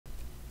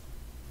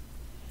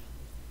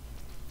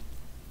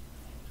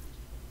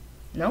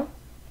No?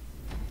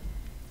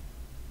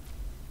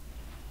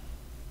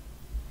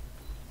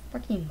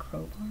 Fucking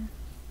crowbar.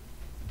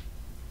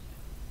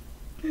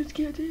 Let's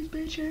get these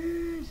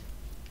bitches!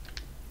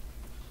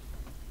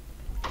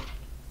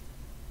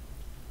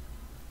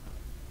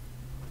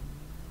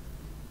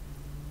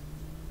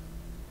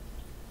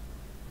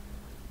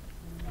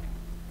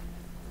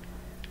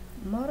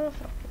 Motherfuckers.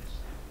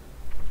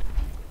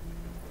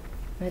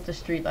 I'm gonna hit the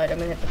street light. I'm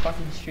gonna hit the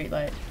fucking street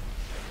light.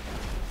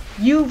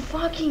 You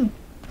fucking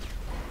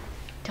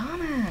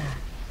dumbass!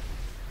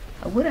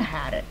 I would have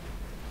had it.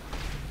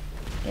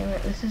 Damn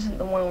it, this isn't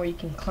the one where you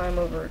can climb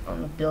over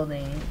on the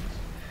buildings.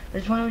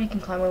 There's one where you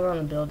can climb over on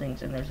the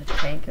buildings and there's a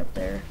tank up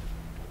there.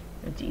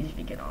 It's easy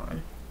to get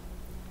on.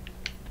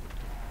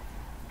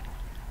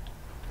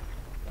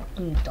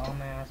 Fucking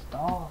dumbass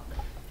dog.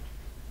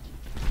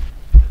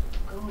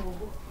 Go.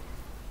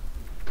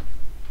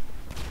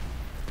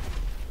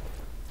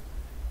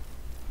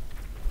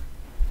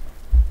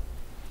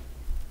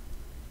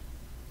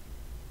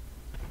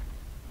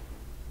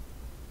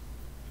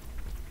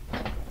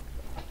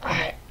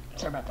 Alright,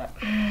 sorry about that.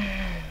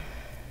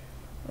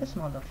 This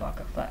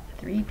motherfucker fought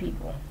 3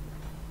 people.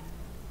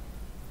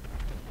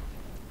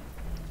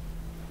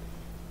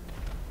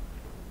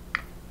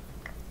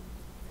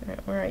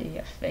 Alright, where are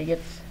you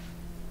faggots?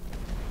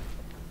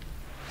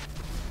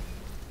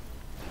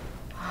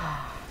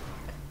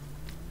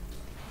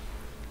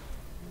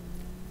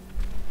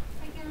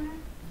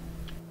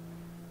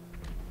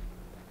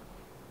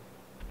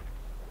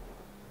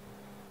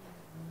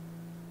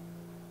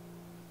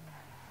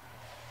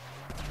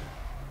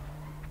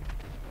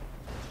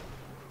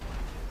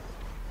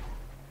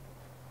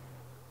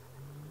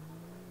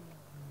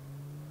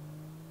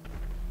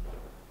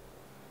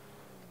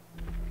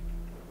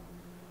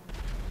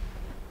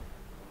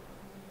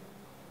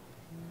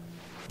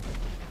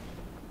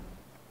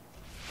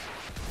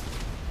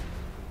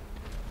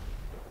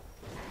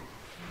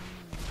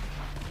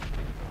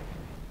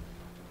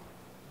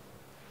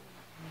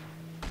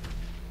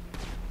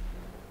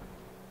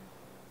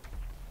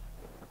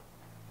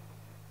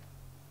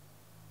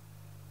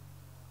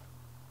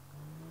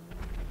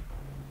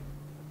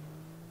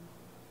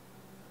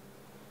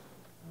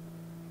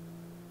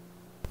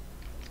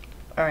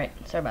 Alright,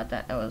 sorry about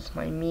that. That was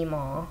my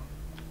Meemaw.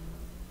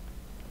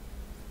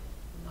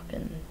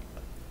 Fucking.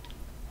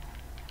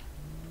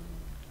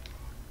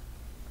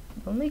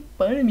 Don't make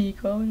fun of me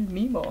calling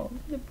Meemaw.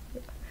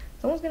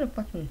 Someone's gonna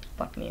fucking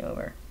fuck me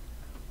over.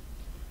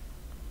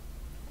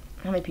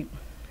 How many people?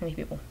 How many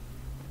people?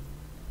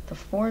 The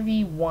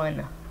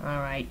 4v1.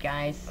 Alright,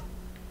 guys.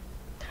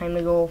 Time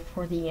to go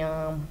for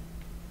the,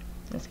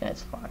 This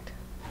guy's fucked.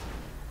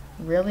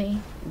 Really?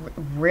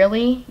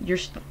 Really? You're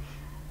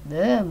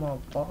there,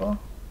 motherfucker.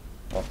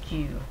 Fuck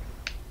you.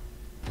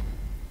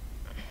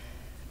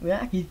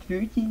 Rocket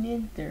 13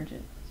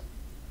 Insurgents.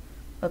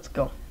 Let's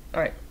go.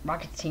 Alright,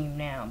 Rocket team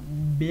now,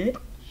 bitch.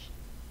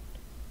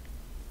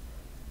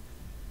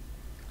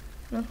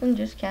 Nothing,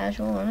 just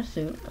casual in a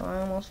suit. I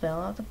almost fell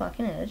off the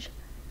fucking edge.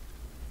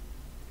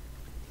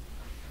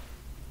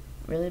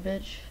 Really,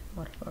 bitch?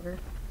 Motherfucker.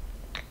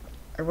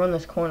 I run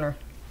this corner.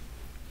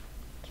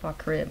 It's my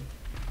crib.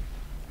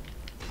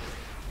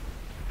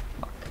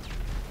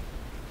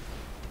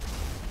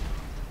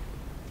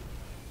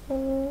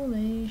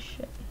 Holy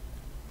shit.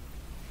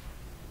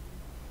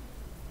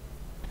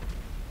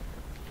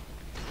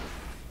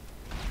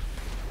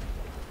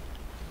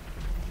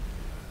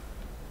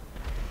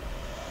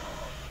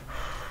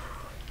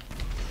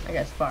 I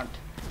got fucked.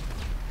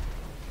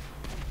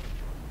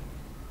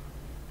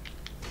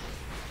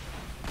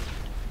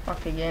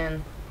 Fuck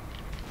again.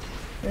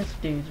 This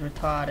dude's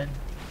retarded.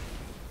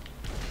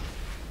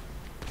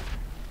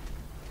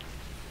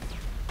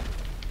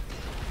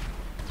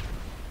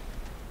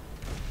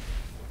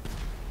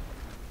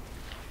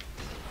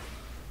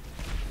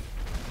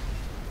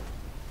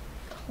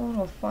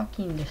 Total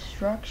fucking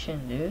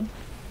destruction, dude.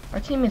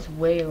 Our team is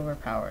way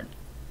overpowered.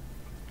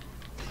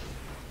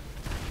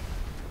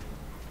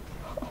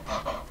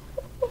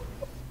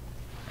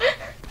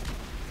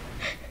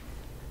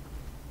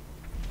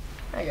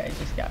 That guy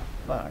just got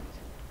fucked.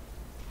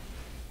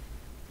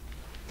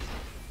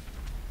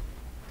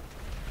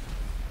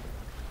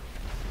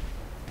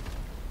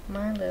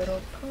 My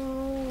Little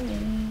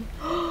Pony.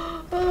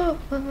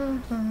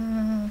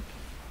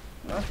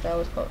 Gosh, that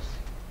was close.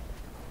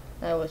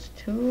 That was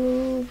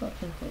too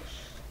fucking close.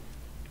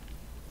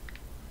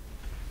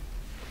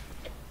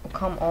 Oh,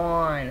 come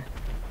on.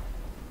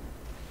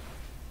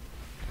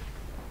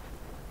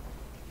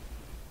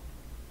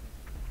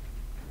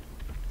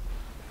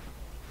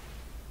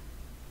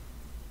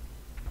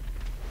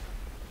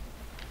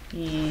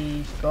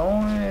 He's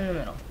going in the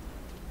middle.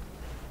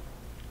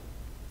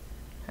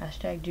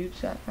 Hashtag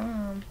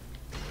Dukes.com.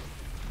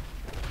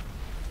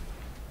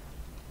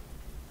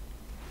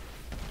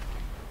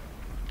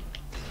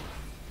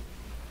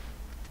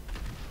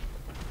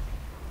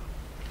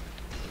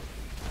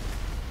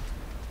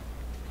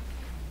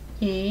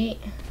 Yeet.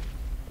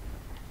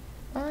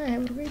 Bye,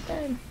 have a great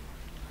time.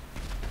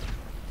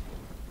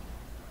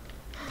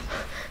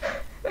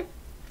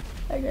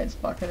 That guy's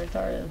fucking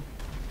retarded.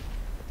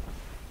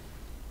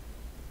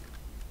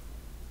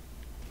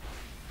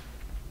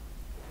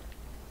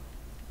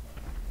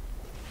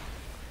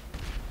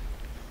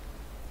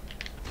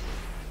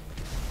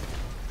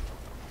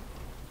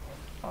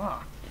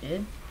 Fuck,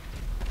 dude.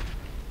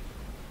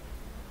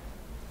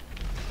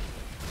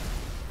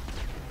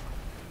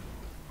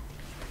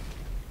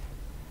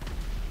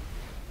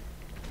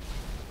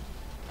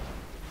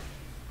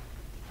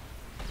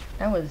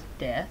 That was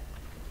death.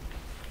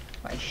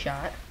 By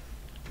shot.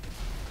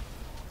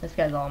 This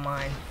guy's all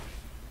mine.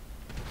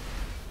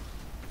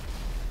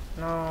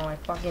 No, I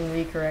fucking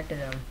recorrected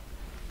him.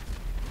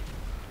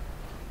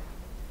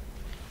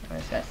 Oh,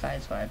 this guy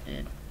sideswiped,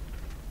 dude.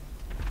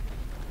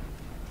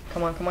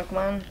 Come on, come on, come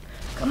on.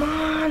 Come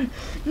on!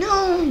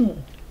 No!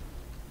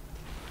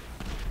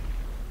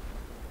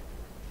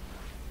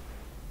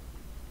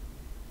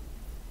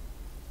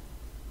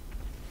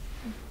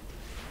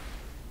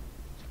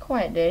 It's a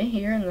quiet day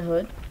here in the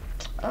hood.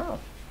 Oh.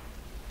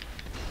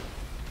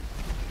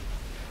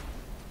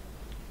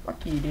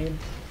 Fuck you, dude.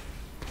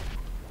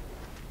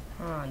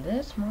 Ah,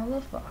 this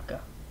motherfucker.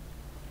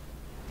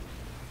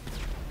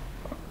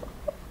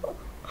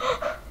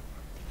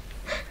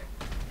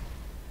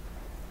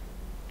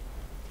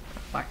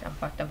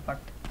 I'm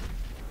fucked.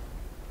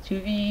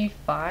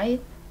 2v5?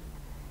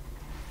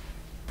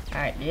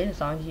 Alright, dude, as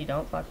long as you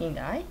don't fucking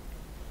die,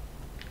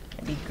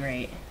 that'd be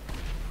great.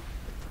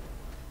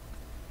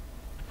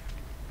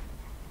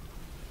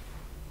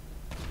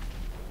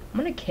 I'm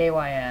gonna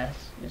KYS,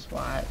 just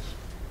watch.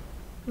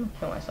 I'm gonna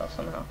kill myself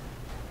somehow.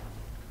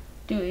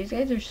 Dude, these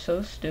guys are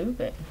so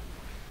stupid.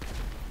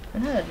 I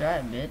know how to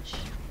drive, bitch.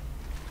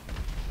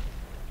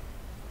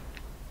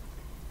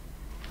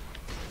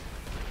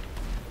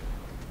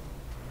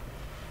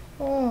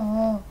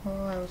 Oh,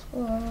 I was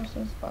close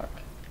as fuck.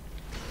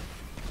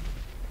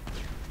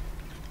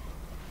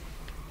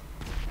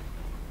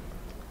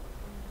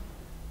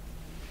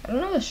 I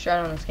don't know the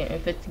strat on this game.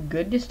 If it's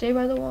good to stay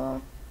by the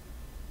wall.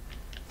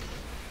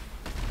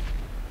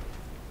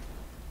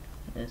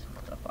 This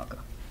motherfucker.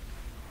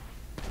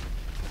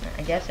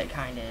 I guess it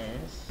kinda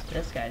is.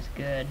 This guy's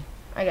good.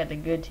 I got the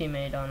good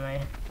teammate on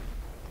my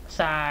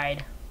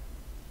side.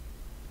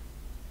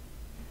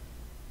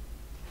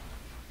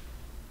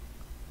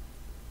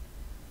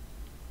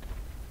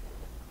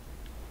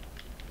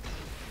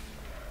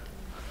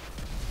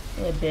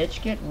 Yeah,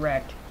 bitch, get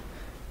wrecked.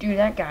 Dude,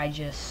 that guy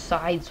just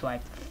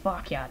sideswiped the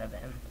fuck out of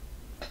him.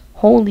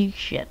 Holy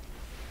shit.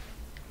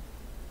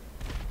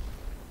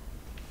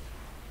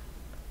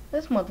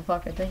 This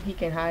motherfucker think he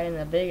can hide in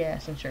a big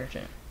ass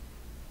insurgent.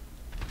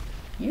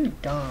 You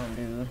dumb,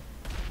 dude.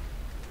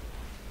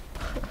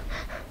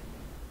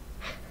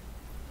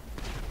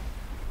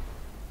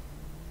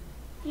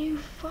 You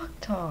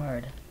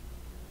fucktard.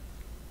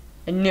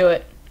 I knew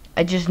it.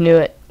 I just knew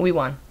it. We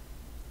won.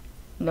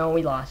 No,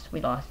 we lost. We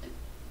lost.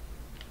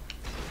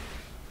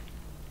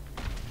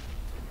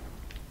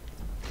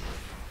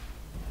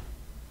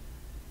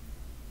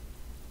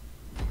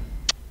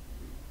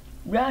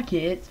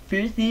 Rockets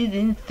versus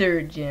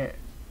Insurgent.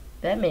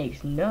 That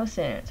makes no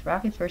sense.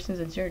 Rockets versus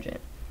Insurgent.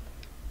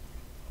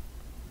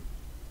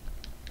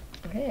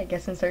 Okay, I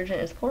guess Insurgent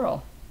is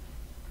plural.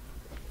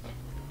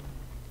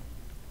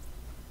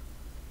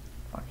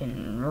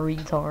 Fucking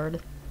retard.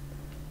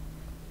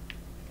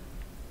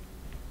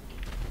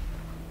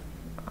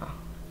 Oh.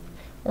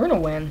 We're gonna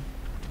win.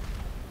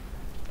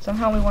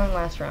 Somehow we won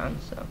last round,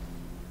 so.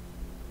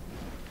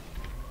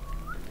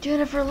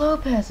 Jennifer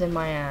Lopez in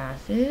my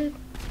ass, dude.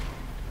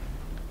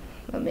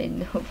 That made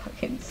no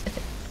fucking sense.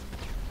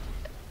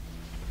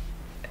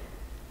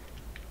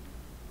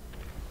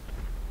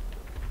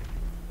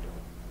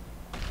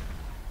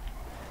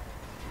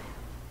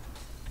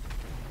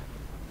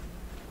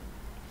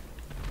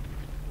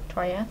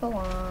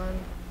 Triathlon.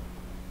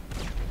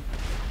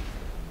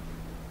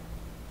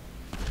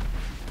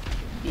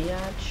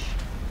 Biatch.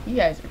 You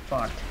guys are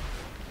fucked.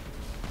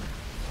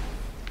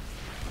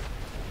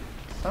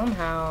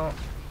 Somehow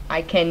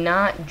I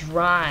cannot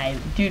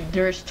drive. Dude,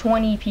 there's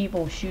 20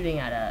 people shooting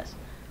at us.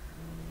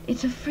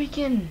 It's a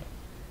freaking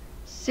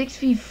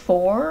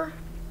 6v4?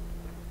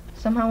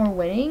 Somehow we're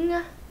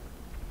winning?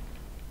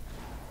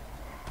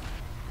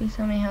 Please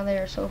tell me how they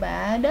are so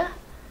bad.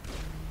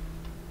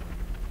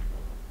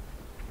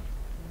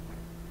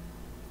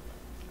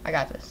 I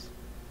got this.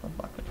 Oh,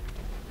 fuck it.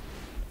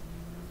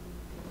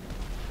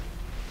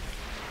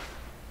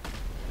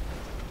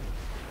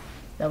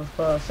 That was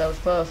close, that was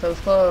close, that was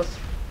close.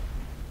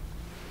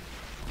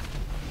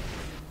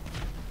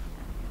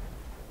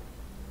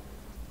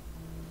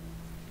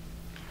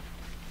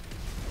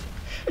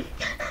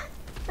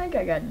 That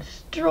guy got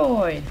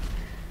destroyed.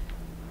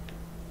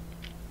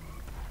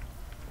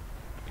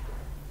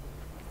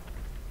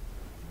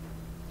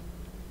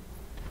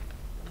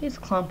 Please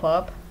clump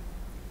up.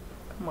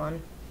 Come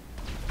on.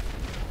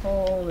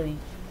 Holy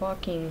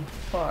fucking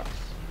fucks.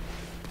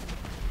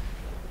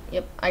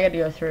 Yep, I gotta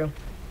go through.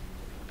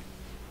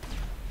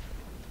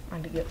 I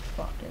had to get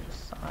fucking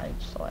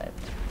side-slapped.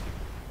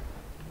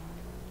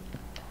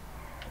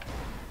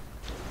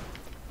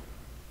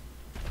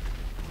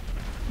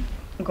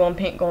 Go on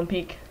pink, go on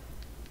peak.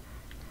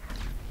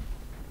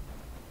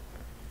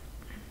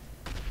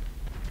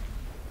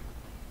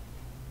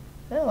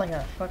 They're like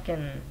a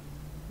fucking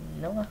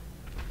Noah.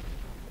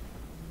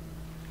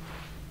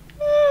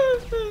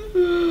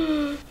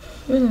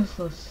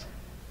 Useless.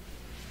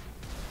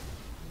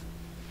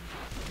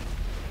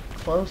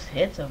 Close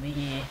hits over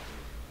here.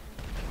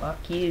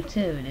 Fuck you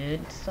too,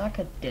 dude. Suck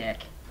a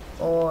dick.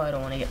 Oh, I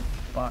don't want to get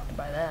fucked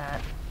by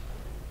that.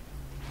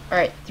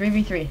 Alright,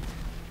 3v3.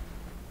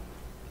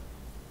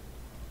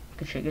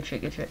 Good shit, good shit,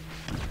 good shit.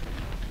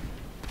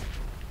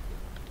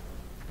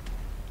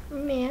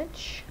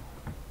 Match.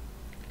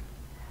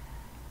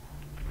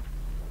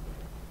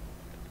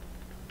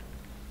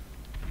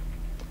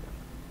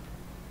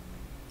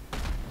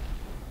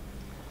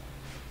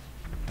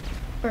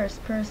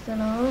 First person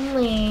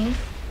only.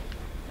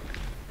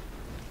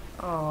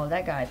 Oh,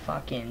 that guy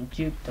fucking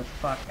juked the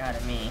fuck out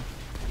of me.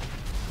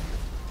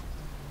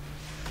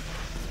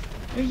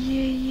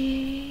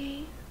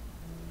 Yeah.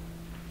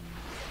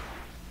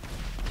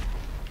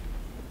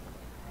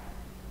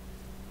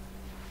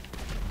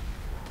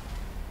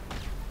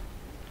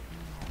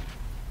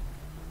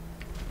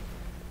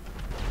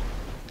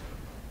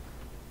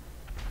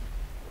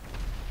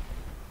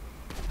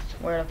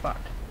 Where the fuck?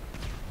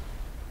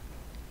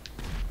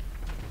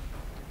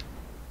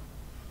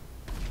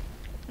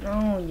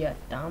 No, you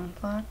dumb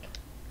fuck.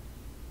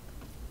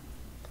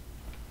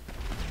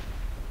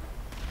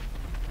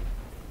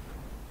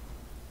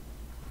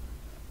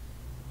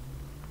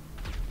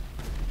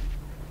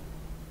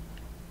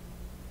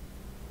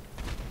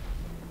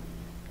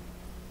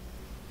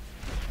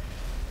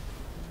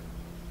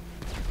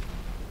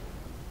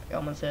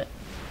 Almost hit.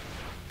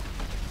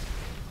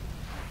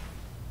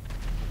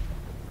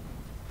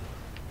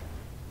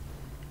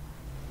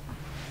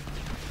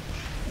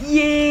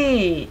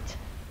 Yeet!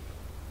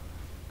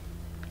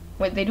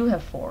 Wait, they do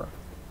have 4.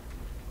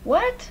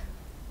 What?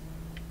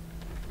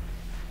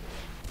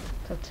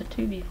 So it's a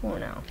 2v4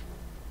 now.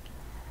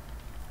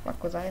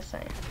 What was I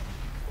saying?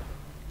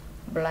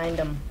 Blind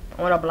him.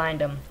 I want to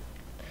blind him.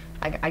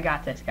 I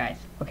got this, guys.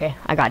 Okay?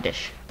 I got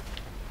this.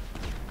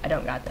 I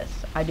don't got this.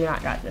 I do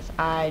not got this.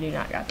 I do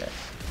not got this.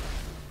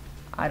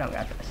 I don't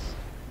got this.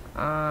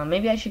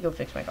 Maybe I should go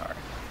fix my car.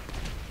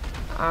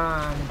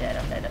 I'm dead,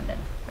 I'm dead, I'm dead.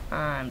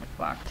 I'm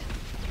fucked.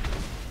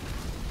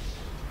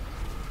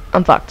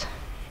 I'm fucked.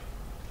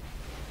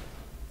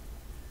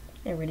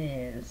 There it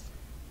is.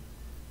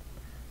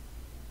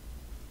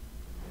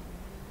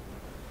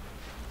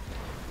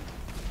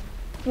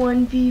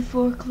 One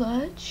V4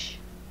 clutch.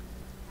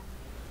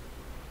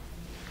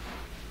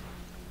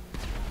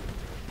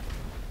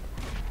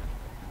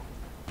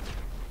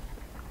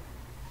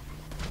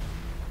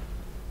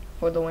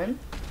 For the win,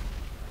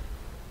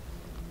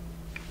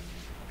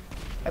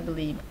 I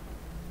believe.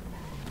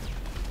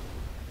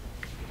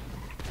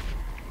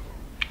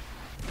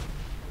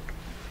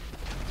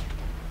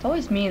 It's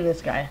always me and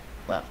this guy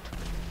left.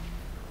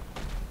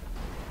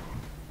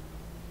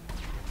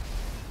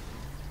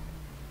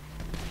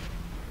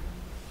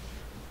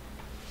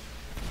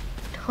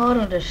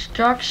 Total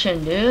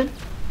destruction, dude.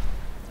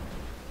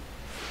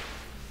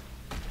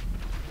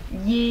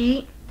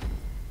 Yeet.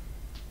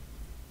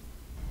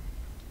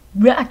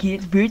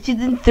 Rockets versus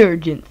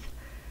Insurgents.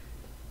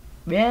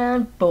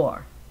 Round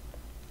 4.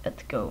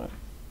 Let's go.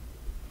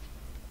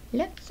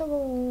 Let's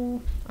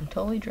go. I'm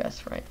totally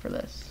dressed right for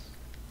this.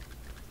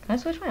 Can I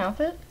switch my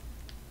outfit?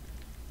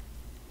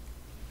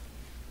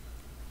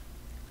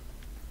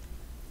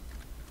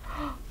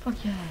 Fuck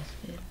yes,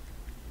 dude.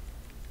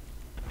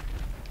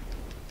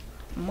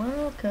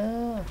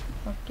 America.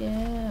 Fuck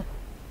yeah.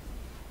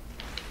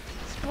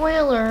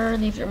 Spoiler,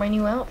 these are my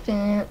new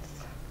outfits.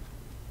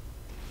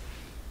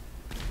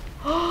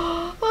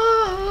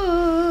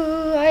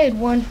 I had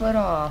 1 foot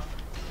off.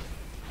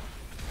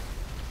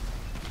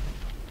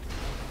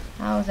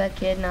 How is that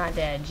kid not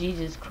dead?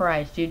 Jesus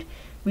Christ, dude.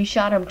 We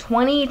shot him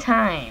 20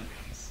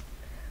 times.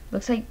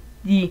 Looks like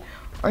the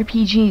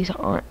RPGs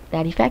aren't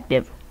that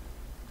effective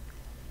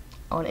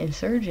on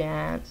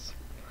Insurgents.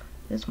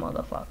 This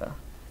motherfucker.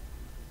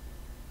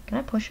 Can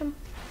I push him?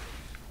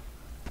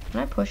 Can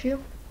I push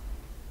you?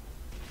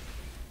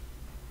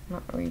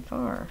 Not very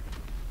far.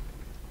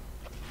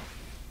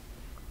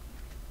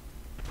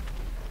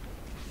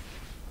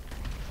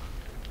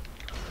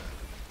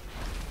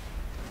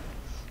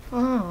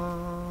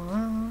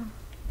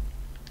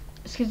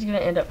 This kid's gonna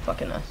end up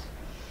fucking us.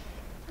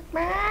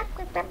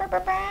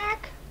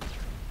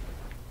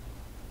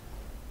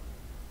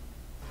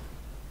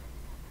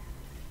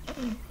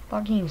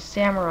 Fucking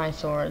samurai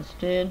swords,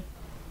 dude.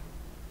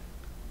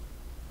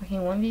 Fucking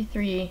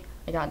 1v3.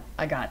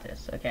 I got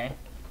this, okay?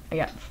 I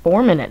got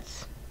 4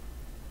 minutes.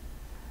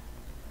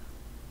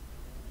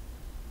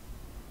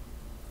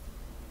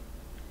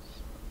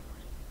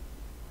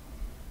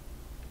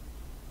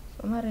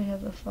 Somebody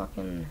has a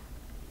fucking...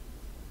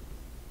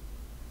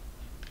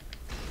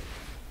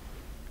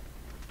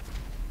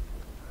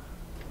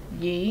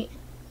 Yeet.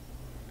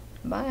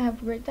 Bye,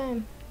 have a great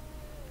time.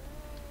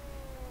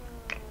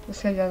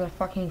 This guy got a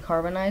fucking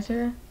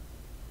carbonizer.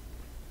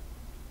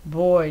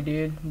 Boy,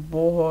 dude.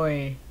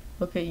 Boy.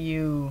 Look at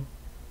you.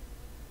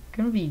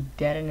 Gonna be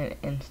dead in an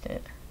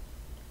instant.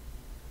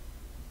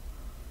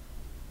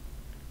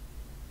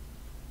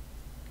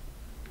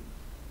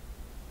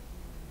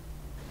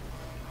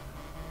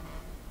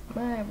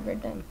 Bye, have a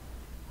great time.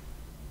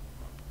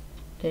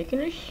 Taking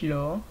it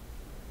slow.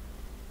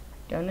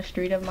 Down the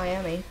street of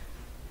Miami.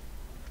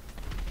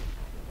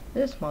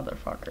 This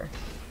motherfucker.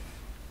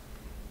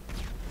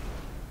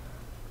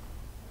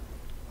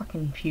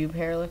 Fucking pube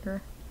hair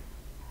liquor.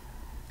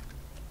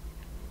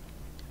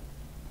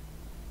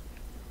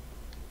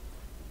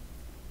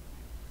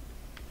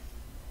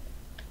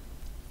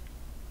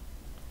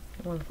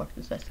 Where the fuck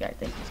does this guy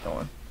think he's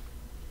going?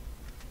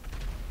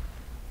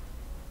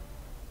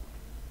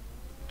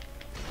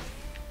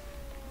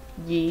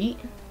 Yeet.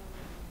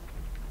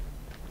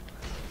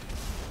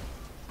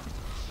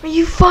 Are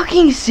you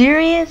fucking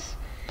serious?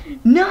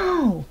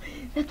 No!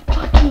 That's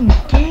fucking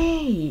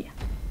gay!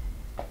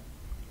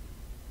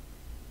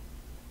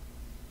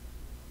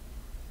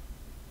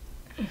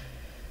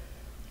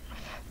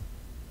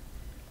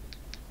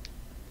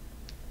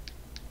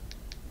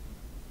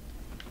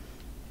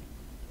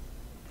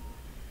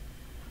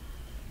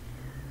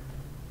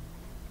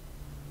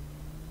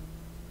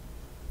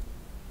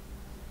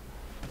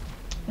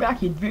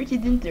 Rocky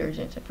versus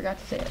Insurgents. I forgot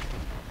to say it.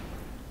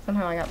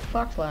 Somehow I got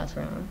fucked last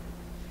round.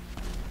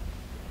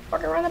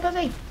 Fuck around the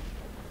pussy!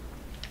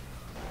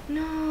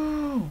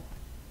 No!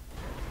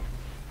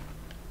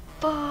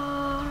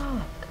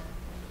 Fuck!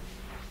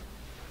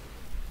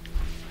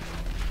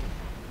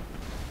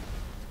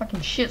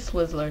 Fucking shit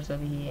swizzlers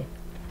over here.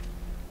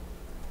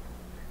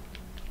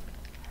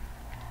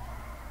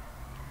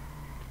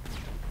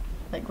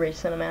 Like great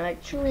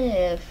cinematic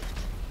drift.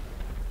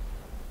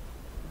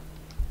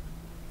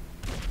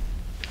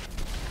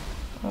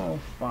 Oh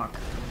fuck.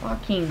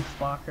 Fucking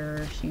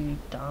fuckers, you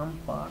dumb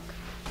fuck.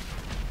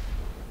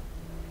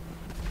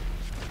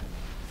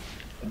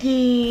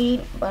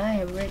 Yeet, bye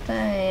every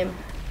time.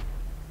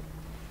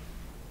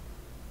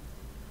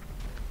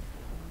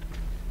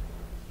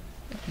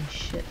 Fucking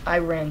shit. I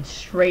ran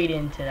straight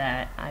into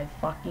that. I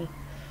fucking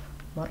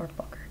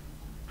motherfucker.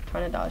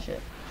 Trying to dodge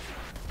it.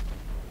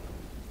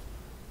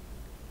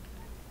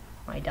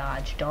 I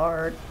dodged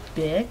dart,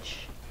 bitch.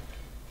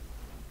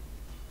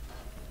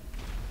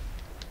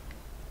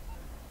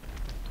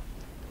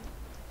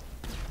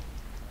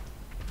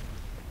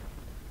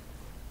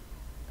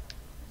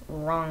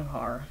 Wrong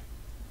car.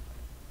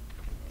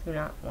 Do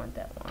not want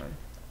that one.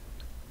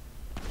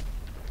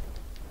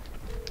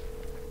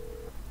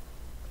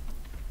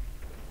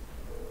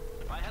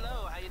 Why,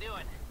 hello, how you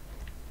doing?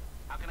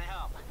 How can I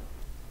help?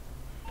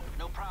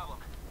 No problem.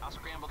 I'll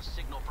scramble the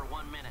signal for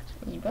 1 minute.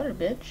 You better,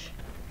 bitch.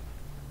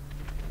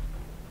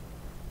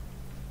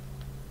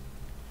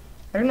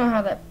 I don't know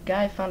how that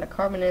guy found a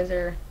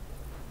carbonizer,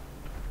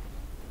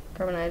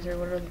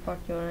 whatever the fuck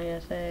you want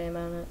to say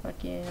about it.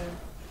 Fuck yeah.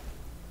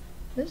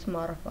 This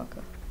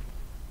motherfucker.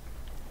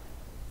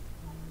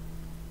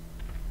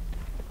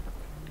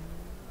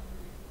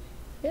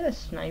 If he had a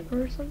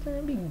sniper or something,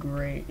 that'd be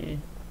great, dude.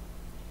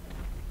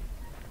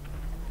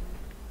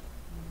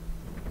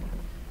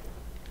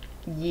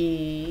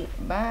 Yeah,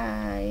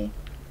 bye.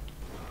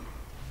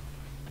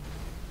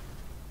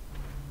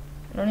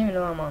 I don't even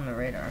know I'm on the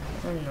radar.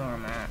 I don't even know where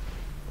I'm at.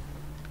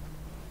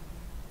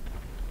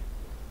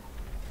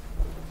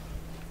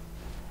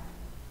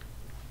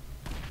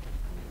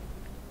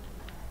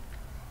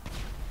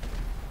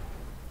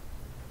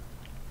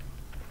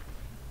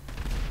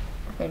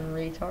 Fucking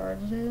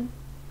retards, dude.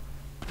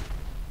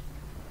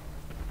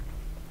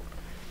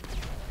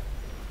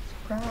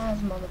 Surprise,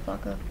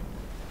 motherfucker.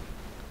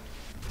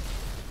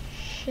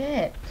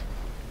 Shit.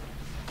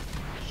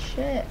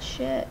 Shit,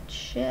 shit,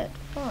 shit.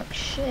 Fuck,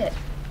 shit.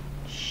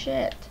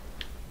 Shit.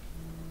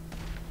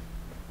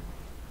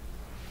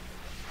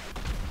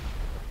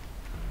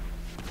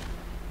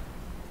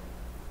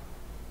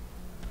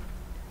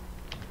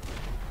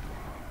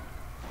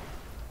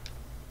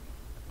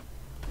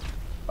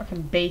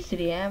 Fucking Bay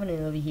City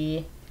Avenue over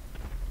here.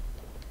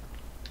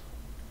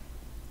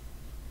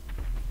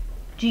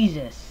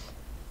 Jesus.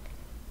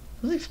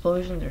 Those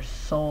explosions are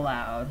so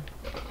loud.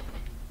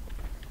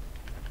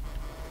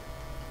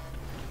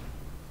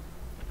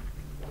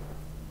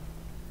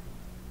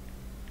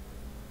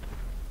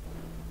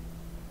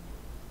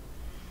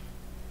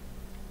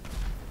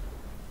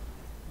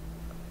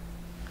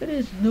 Look at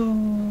this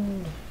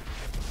dude.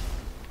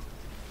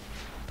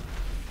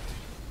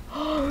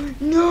 Oh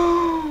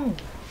no!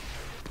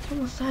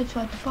 Almost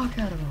sideswiped the fuck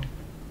out of him.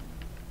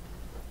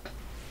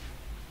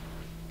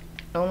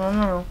 No, no,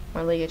 no.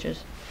 My leg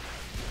itches.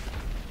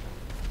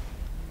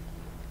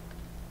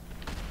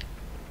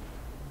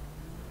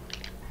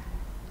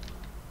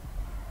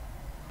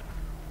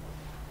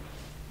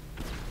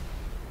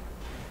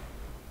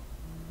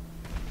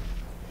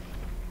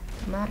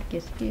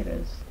 Marcus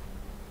Peters.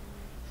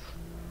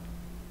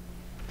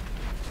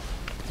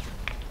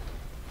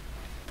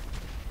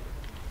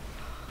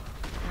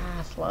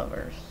 Ass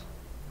lovers.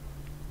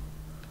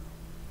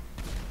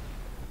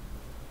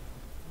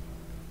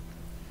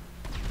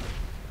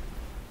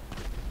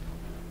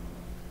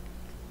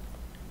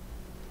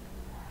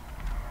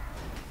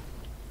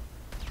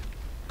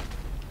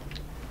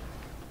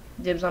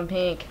 Dibs on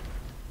pink.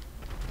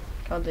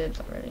 Call dibs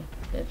already,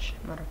 bitch,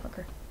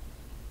 motherfucker.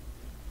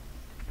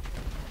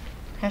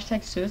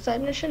 Hashtag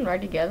suicide mission,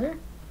 ride together?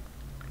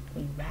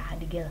 We ride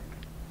together.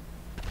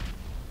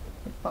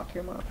 We fuck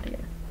your mom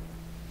together.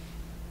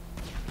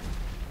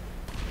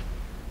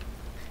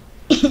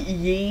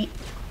 Yeet.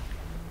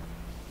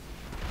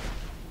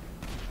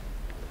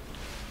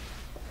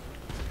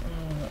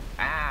 Oh,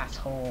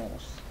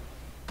 assholes.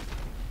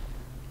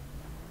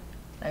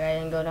 That guy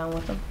didn't go down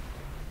with them.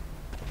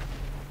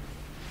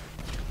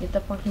 Get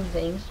the fucking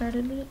thing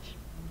started, bitch.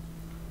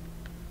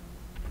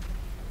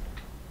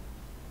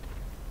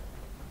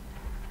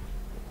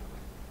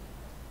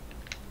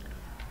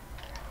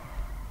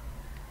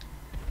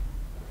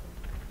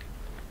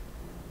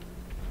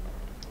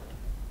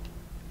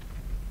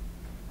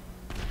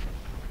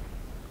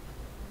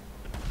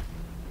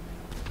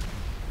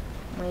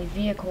 My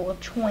vehicle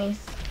of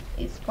choice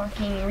is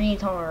fucking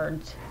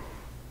retards.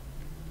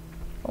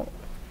 Oh.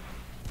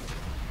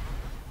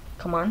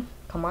 Come on,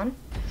 come on.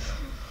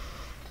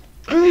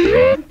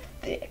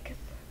 Thick.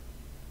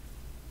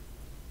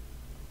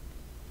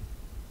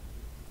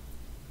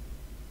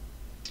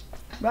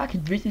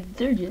 Rocket versus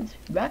Insurgents.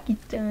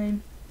 Rocket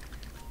time.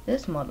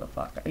 This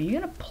motherfucker. Are you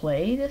gonna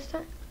play this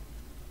time?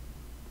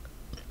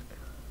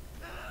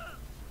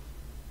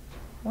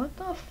 What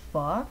the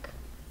fuck?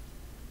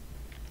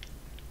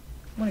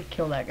 I'm gonna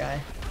kill that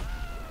guy.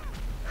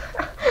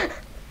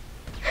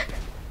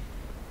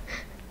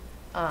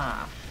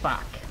 Ah,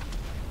 fuck.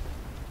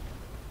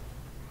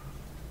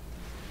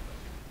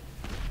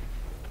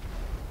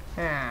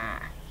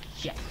 Ah,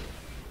 shit.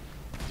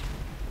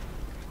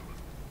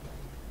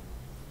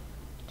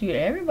 Dude,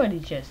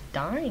 everybody's just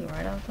dying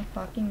right off the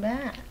fucking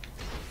bat.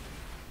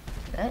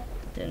 That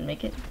didn't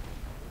make it.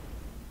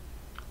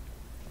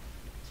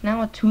 It's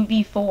now a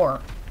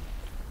 2v4.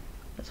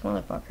 This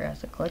motherfucker has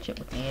to clutch it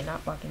with me and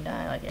not fucking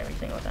die like every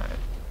single time.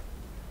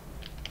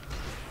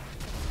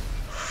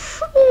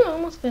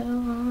 Almost fell.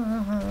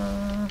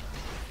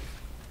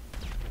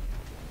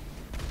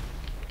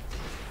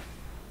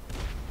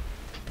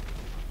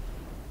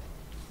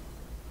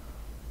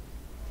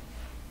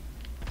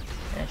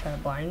 Trying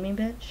to blind me,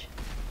 bitch?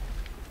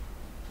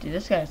 Dude,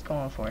 this guy's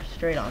going for a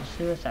straight on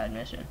suicide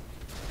mission.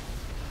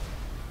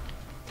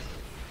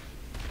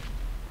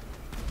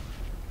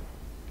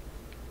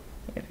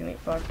 If you get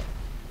fucked.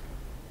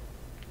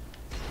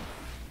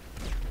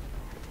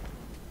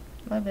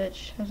 Bye,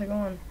 bitch. How's it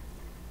going?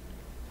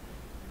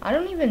 I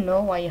don't even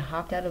know why you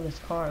hopped out of his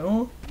car.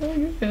 Oh,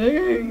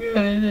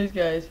 this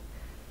guy's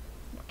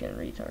fucking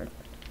retard.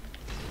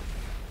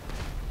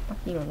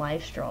 Fucking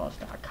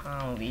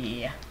lifestraws.com over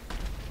here.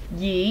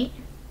 Yeet.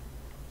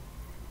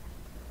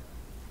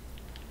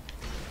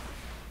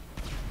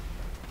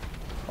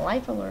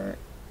 Life alert.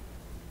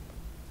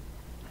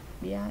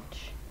 Biatch.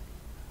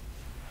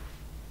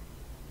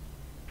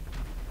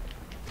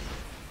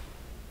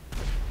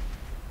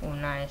 Oh,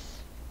 nice.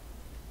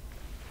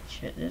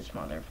 Shit, this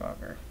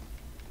motherfucker.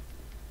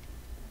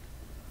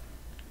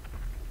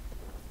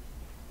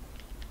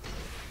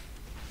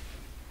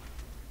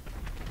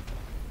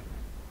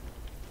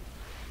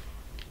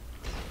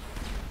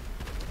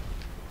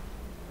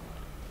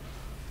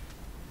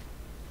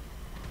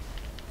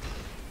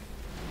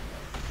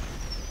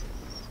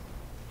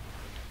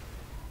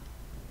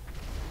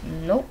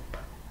 Nope.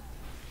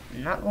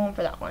 Not going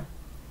for that one.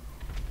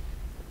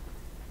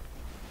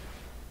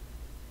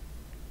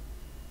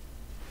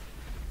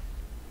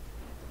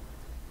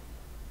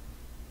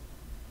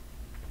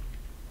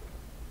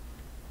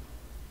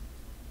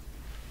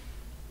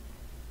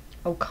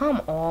 Oh,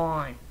 come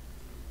on.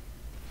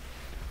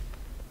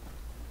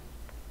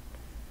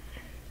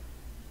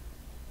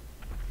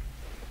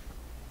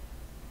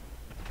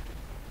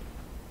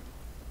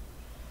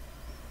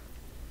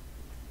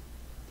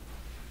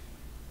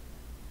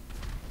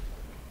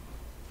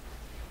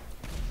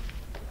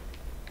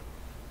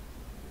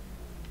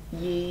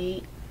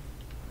 Yeet.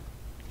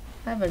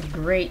 I have a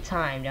great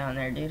time down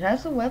there, dude.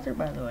 How's the weather,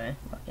 by the way?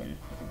 Fucking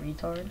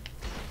retard.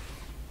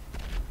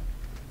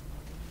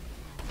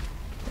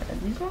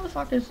 These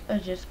motherfuckers are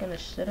just gonna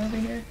sit over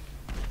here.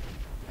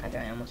 That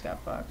guy almost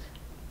got fucked.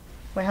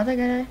 Wait, how'd that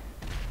guy die?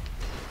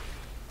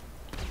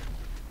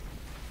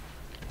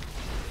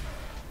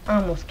 I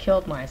almost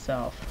killed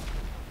myself.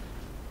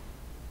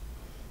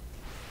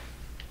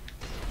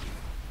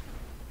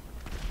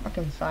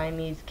 Fucking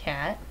Siamese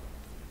cat.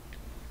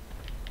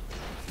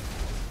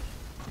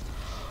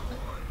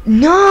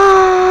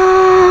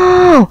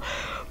 No!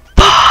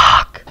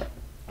 Fuck!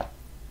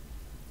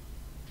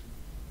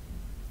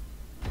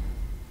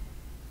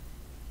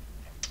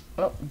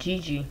 Oh,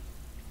 GG.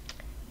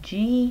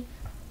 G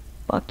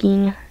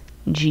fucking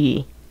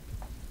G.